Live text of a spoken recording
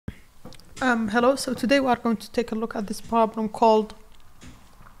Hello, so today we are going to take a look at this problem called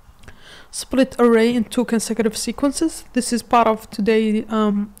split array in two consecutive sequences. This is part of today's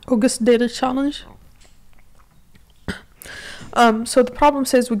August daily challenge. So the problem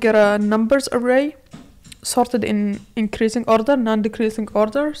says we get a numbers array sorted in increasing order, non-decreasing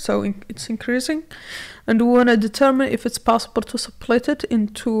order, so it's increasing, and we want to determine if it's possible to split it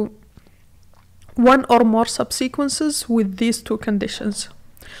into one or more subsequences with these two conditions.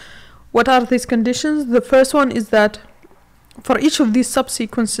 What are these conditions? The first one is that for each of these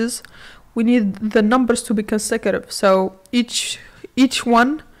subsequences we need the numbers to be consecutive, so each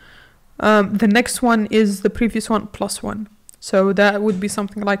one, the next one is the previous one plus 1. So that would be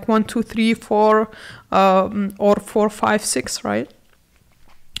something like 1, 2, 3, 4, or 4, 5, 6, right?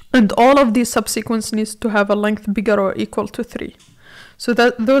 And all of these subsequences needs to have a length bigger or equal to 3. So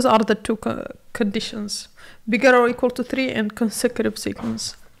those are the two conditions: bigger or equal to 3 and consecutive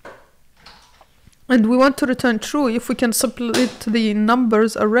sequence. And we want to return true if we can split the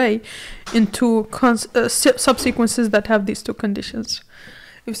numbers array into subsequences that have these two conditions.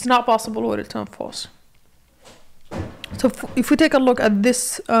 If it's not possible, we'll return false. So if we take a look at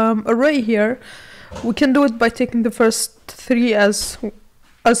this array here, we can do it by taking the first 3 as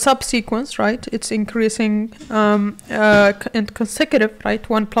a subsequence, right? It's increasing and consecutive, right?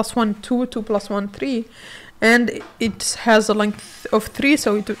 1 plus 1, 2, 2 plus 1, 3. And it has a length of 3,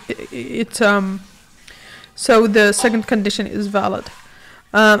 so so the second condition is valid.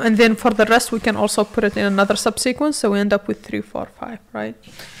 And then for the rest, we can also put it in another subsequence, so we end up with 3, 4, 5, right?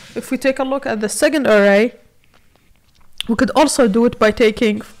 If we take a look at the second array, we could also do it by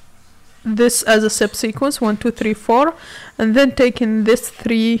taking this as a subsequence, 1, 2, 3, 4, and then taking this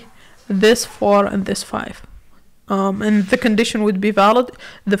 3, this 4, and this 5. And the condition would be valid.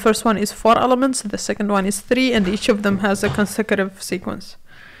 The first one is 4 elements, the second one is 3, and each of them has a consecutive sequence.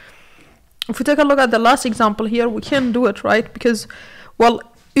 If we take a look at the last example here, we can do it, right? Because, well,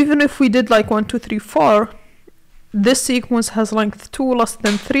 even if we did like 1, 2, 3, 4, this sequence has length 2 less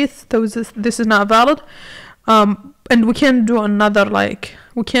than 3, so this is not valid. And we can't do another, like,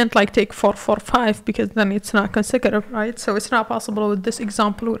 we can't like take 4, 4, 5, because then it's not consecutive, right? So it's not possible with this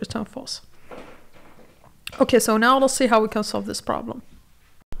example, we return false. Okay, so now let's see how we can solve this problem.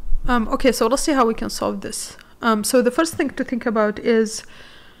 Okay, so let's see how we can solve this. So the first thing to think about is,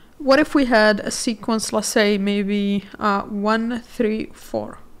 what if we had a sequence, let's say maybe 1, 3,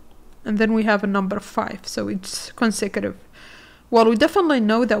 4, and then we have a number 5, so it's consecutive. Well, we definitely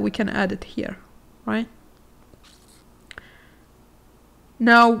know that we can add it here, right?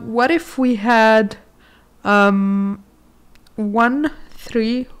 Now, what if we had 1,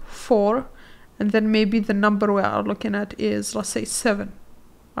 3, 4, and then maybe the number we are looking at is, let's say, 7,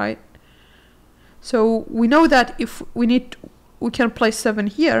 right? So we know that if we can place 7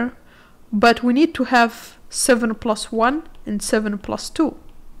 here, but we need to have 7 plus 1 and 7 plus 2.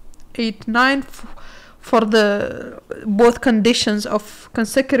 8, 9 for the both conditions of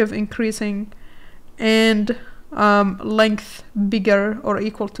consecutive increasing and length bigger or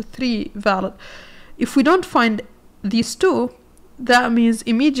equal to 3 valid. If we don't find these two, that means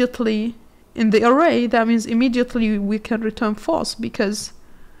immediately in the array, that means immediately we can return false, because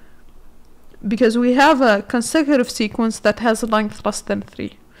we have a consecutive sequence that has a length less than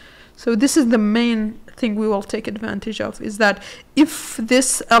 3. So this is the main thing we will take advantage of, is that if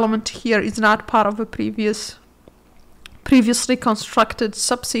this element here is not part of a previously constructed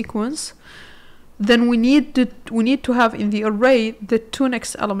subsequence, then we need to have in the array the 2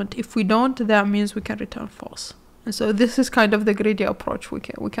 next element. If we don't, that means we can return false. And so this is kind of the greedy approach we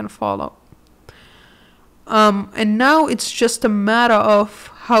can follow. And now it's just a matter of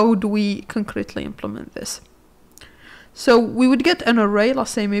how do we concretely implement this. So we would get an array,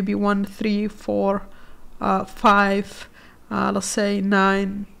 let's say maybe 1, 3, 4, 5, let's say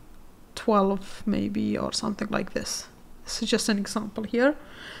 9, 12 maybe, or something like this. This is just an example here.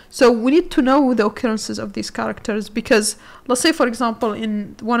 So we need to know the occurrences of these characters, because let's say, for example,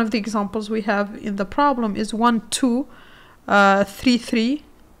 in one of the examples we have in the problem is 1, 2, 3, 3,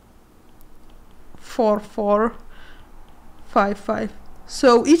 4, 4, 5, 5.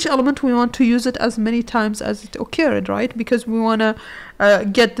 So each element we want to use it as many times as it occurred, right? Because we want to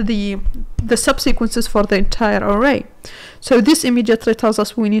get the subsequences for the entire array. So this immediately tells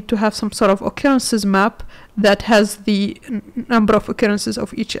us we need to have some sort of occurrences map that has the number of occurrences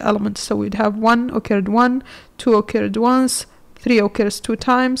of each element. So we'd have 1 occurred 1, 2 occurred once, 3 occurs 2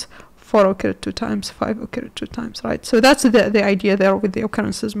 times, 4 occurred 2 times, 5 occurred 2 times, right? So that's the idea there with the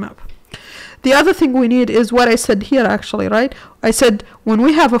occurrences map. The other thing we need is what I said here, actually, right? I said when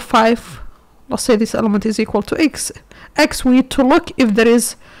we have a 5, let's say this element is equal to x, we need to look if there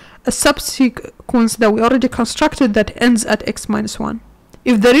is a subsequence that we already constructed that ends at x minus 1.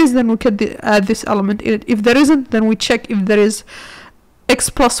 If there is, then we can add this element in it. If there isn't, then we check if there is x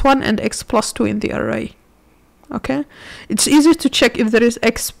plus 1 and x plus 2 in the array. Okay, it's easy to check if there is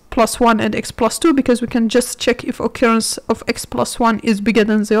x plus 1 and x plus 2 because we can just check if occurrence of x plus 1 is bigger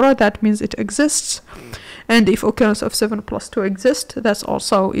than 0, that means it exists. And if occurrence of 7 plus 2 exists, that's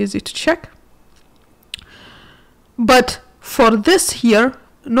also easy to check. But for this here,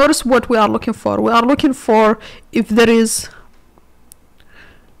 notice what we are looking for. We are looking for if there is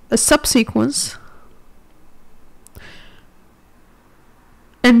a subsequence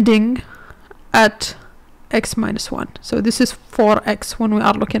ending at x minus 1. So this is for x when we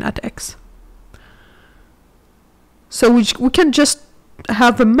are looking at x. So we can just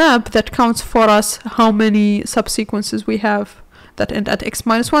have a map that counts for us how many subsequences we have that end at x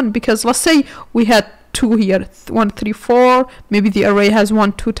minus 1, because let's say we had 2 here, 1, 3, 4, maybe the array has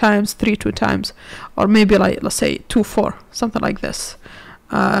 1 2 times, 3 2 times, or maybe like let's say 2 4, something like this,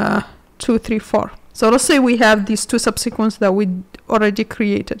 2 3 4. So let's say we have these 2 subsequences that we already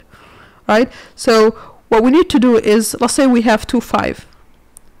created, right? So what we need to do is, let's say we have 2 5,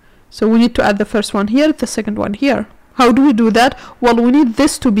 so we need to add the first one here, the second one here. How do we do that? Well, we need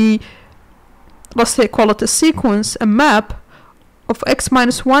this to be, let's say call it a sequence, a map of x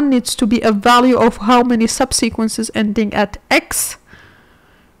minus 1 needs to be a value of how many subsequences ending at x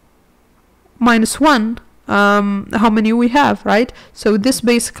minus 1, how many we have, right? So this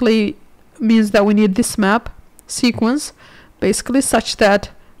basically means that we need this map sequence basically such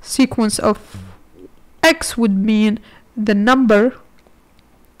that sequence of x would mean the number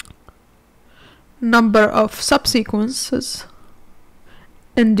of subsequences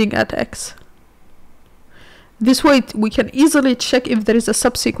ending at x. This way we can easily check if there is a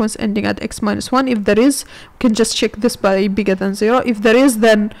subsequence ending at x minus 1. If there is, we can just check this by bigger than 0. If there is,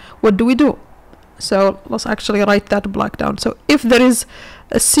 then what do we do? So let's actually write that block down. So if there is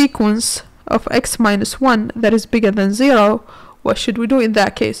a sequence of x minus 1 that is bigger than 0, what should we do in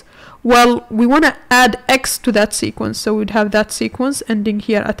that case? Well, we want to add x to that sequence. So we'd have that sequence ending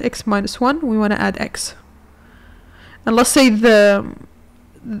here at x minus 1. We want to add x. And let's say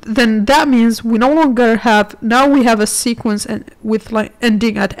then that means we no longer have, now we have a sequence with like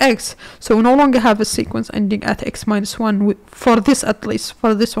ending at x. So we no longer have a sequence ending at x minus 1 for this at least,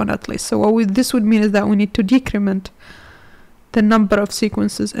 for this one at least. So what this would mean is that we need to decrement the number of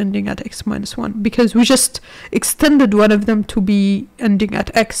sequences ending at x minus 1 because we just extended one of them to be ending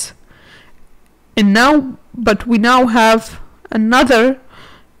at x. And now, but we now have another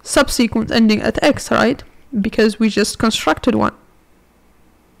subsequence ending at x, right? Because we just constructed one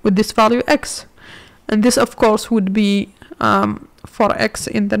with this value x. And this of course would be for x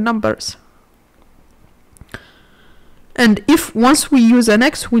in the numbers. And if once we use an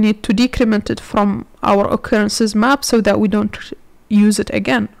x, we need to decrement it from our occurrences map so that we don't use it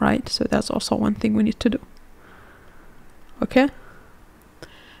again, right? So that's also one thing we need to do. Okay?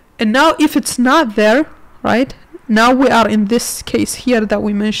 And now if it's not there, right? Now we are in this case here that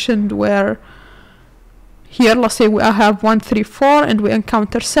we mentioned where here, let's say we have 1, 3, 4 and we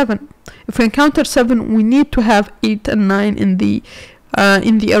encounter 7. If we encounter 7, we need to have 8 and 9 in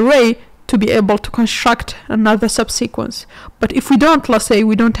the array to be able to construct another subsequence. But if we don't, let's say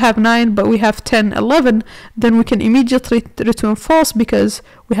we don't have 9 but we have 10, 11, then we can immediately return false because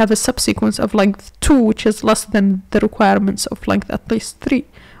we have a subsequence of length 2 which is less than the requirements of length at least 3,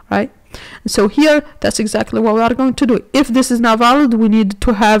 right? And so here that's exactly what we are going to do. If this is not valid, we need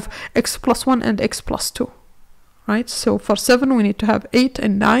to have x plus 1 and x plus 2, right? So for 7 we need to have 8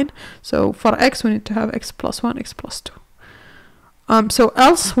 and 9. So for x we need to have x plus 1, x plus 2. So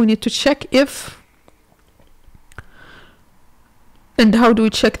else we need to check if, and how do we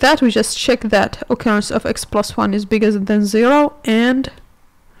check that? We just check that occurrence of x plus 1 is bigger than 0 and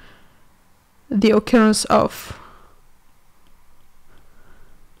the occurrence of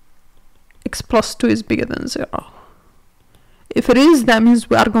x plus 2 is bigger than 0. If it is, that means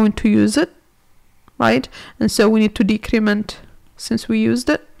we are going to use it, right? And so we need to decrement since we used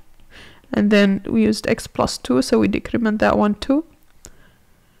it. And then we used x plus 2, so we decrement that one too.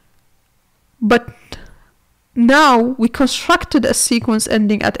 But now we constructed a sequence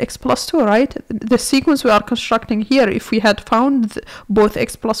ending at x plus 2, right? The sequence we are constructing here, if we had found both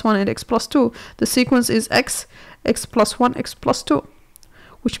x plus 1 and x plus 2, the sequence is x plus 1, x plus 2,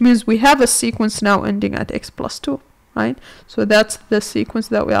 which means we have a sequence now ending at x plus 2, right? So that's the sequence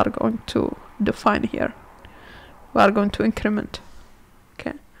that we are going to define here. We are going to increment.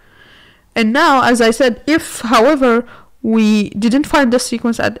 Okay. And now, as I said, if, however, we didn't find the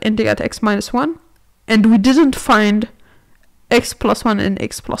sequence ending at x minus 1, and we didn't find x plus 1 and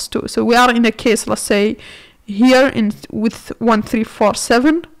x plus 2. So we are in a case, let's say, here with 1, 3, 4,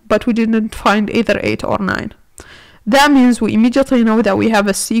 7, but we didn't find either 8 or 9. That means we immediately know that we have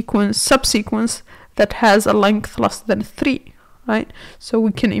a subsequence that has a length less than 3, right? So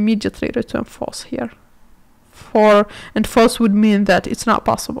we can immediately return false here. And false would mean that it's not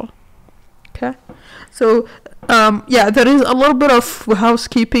possible. Okay, so yeah, there is a little bit of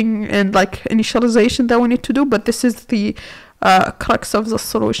housekeeping and like initialization that we need to do, but this is the crux of the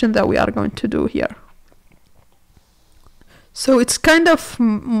solution that we are going to do here. So it's kind of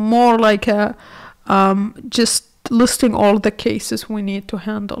more like a just listing all the cases we need to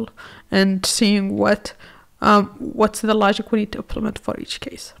handle and seeing what's the logic we need to implement for each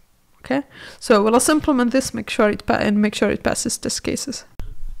case. Okay, so let's implement this, make sure it passes test cases.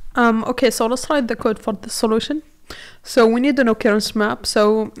 Okay, so let's write the code for the solution. So we need an occurrence map.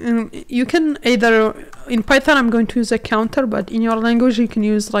 So you can either, in Python I'm going to use a counter, but in your language you can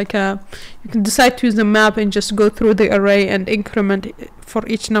use like you can decide to use a map and just go through the array and increment for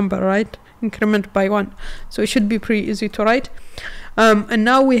each number, right? Increment by 1. So it should be pretty easy to write. And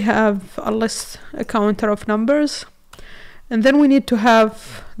now we have a counter of numbers, and then we need to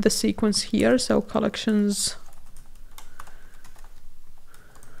have the sequence here. So collections.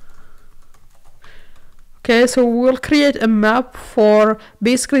 Okay, so we'll create a map for,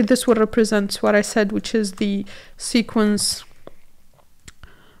 basically this will represent what I said, which is the sequence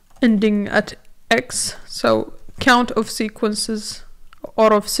ending at x. So count of sequences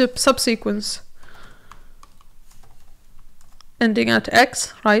or of subsequence ending at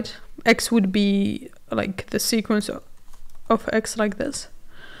x, right? X would be like the sequence of x like this.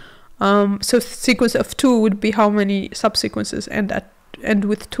 So sequence of 2 would be how many subsequences end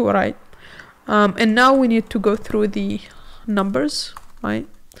with 2, right? And now we need to go through the numbers, right?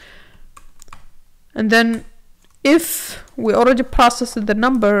 And then if we already processed the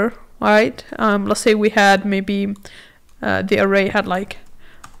number, right? Let's say we had maybe the array had like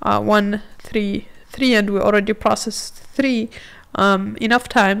 1, 3, 3, and we already processed 3 enough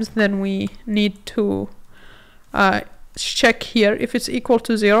times, then we need to check here if it's equal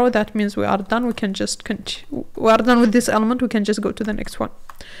to 0. That means we are done. We can just we are done with this element. We can just go to the next one.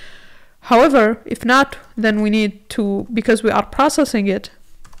 However, if not, then we need to, because we are processing it,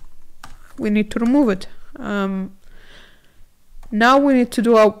 we need to remove it. Now we need to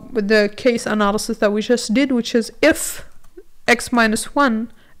do the case analysis that we just did, which is if x minus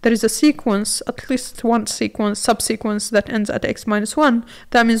 1, there is a sequence, at least one subsequence that ends at x minus 1,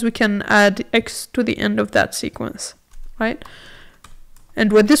 that means we can add x to the end of that sequence, right?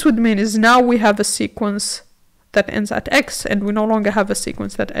 And what this would mean is now we have a sequence that ends at x, and we no longer have a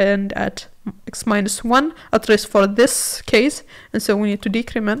sequence that ends at x minus 1, at least for this case, and so we need to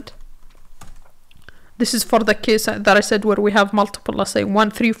decrement. This is for the case that I said where we have multiple, let's say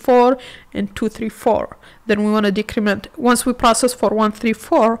 1, 3, 4 and 2, 3, 4. Then we want to decrement, once we process for 1, 3,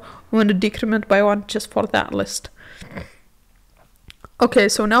 4, we want to decrement by 1 just for that list. Okay,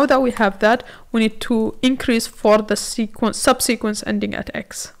 so now that we have that, we need to increase for the subsequence ending at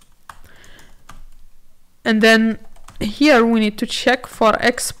x. And then here we need to check for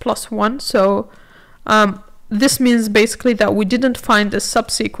x plus 1. So this means basically that we didn't find a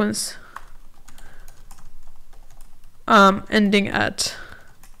subsequence ending at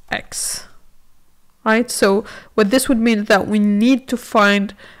x, right? So what this would mean is that we need to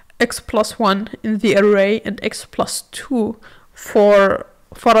find x plus 1 in the array and x plus 2 for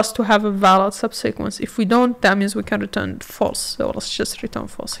us to have a valid subsequence. If we don't, that means we can return false. So let's just return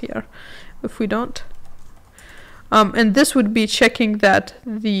false here if we don't. And this would be checking that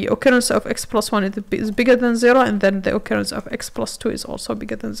the occurrence of x plus 1 is bigger than 0, and then the occurrence of x plus 2 is also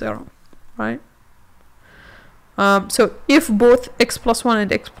bigger than 0, right? So if both x plus 1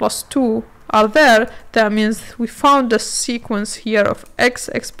 and x plus 2 are there, that means we found a sequence here of x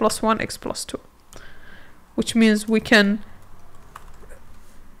plus 1, x plus 2, which means we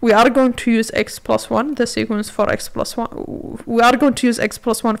are going to use x plus 1, the sequence for x plus 1. We are going to use x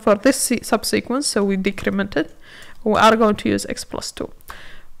plus 1 for this subsequence, so we decrement it. We are going to use x plus 2.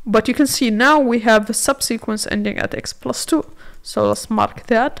 But you can see now we have a subsequence ending at x plus 2. So let's mark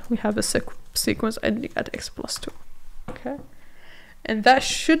that. We have a sequence ending at x plus 2. Okay. And that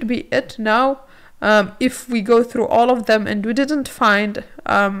should be it. Now, if we go through all of them and we didn't find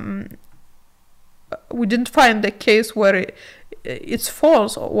the case where it's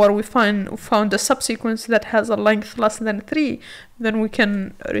false, or where we found a subsequence that has a length less than 3, then we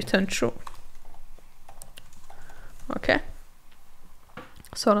can return true. Okay,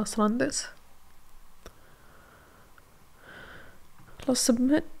 so let's run this. Let's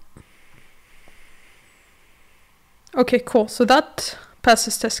submit. Okay, cool. So that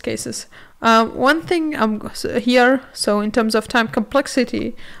passes test cases. One thing here, so in terms of time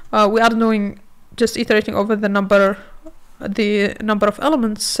complexity, we are doing just iterating over the number of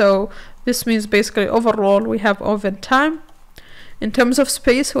elements. So this means basically overall we have oven time. In terms of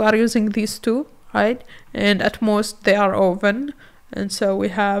space, we are using these two, right? And at most they are oven, and so we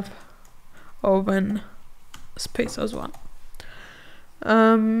have oven space as well.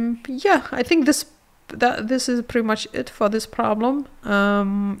 Yeah, I think this is pretty much it for this problem.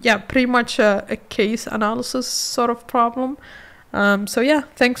 Yeah, pretty much a case analysis sort of problem. So yeah,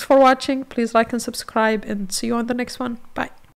 thanks for watching. Please like and subscribe, and see you on the next one. Bye.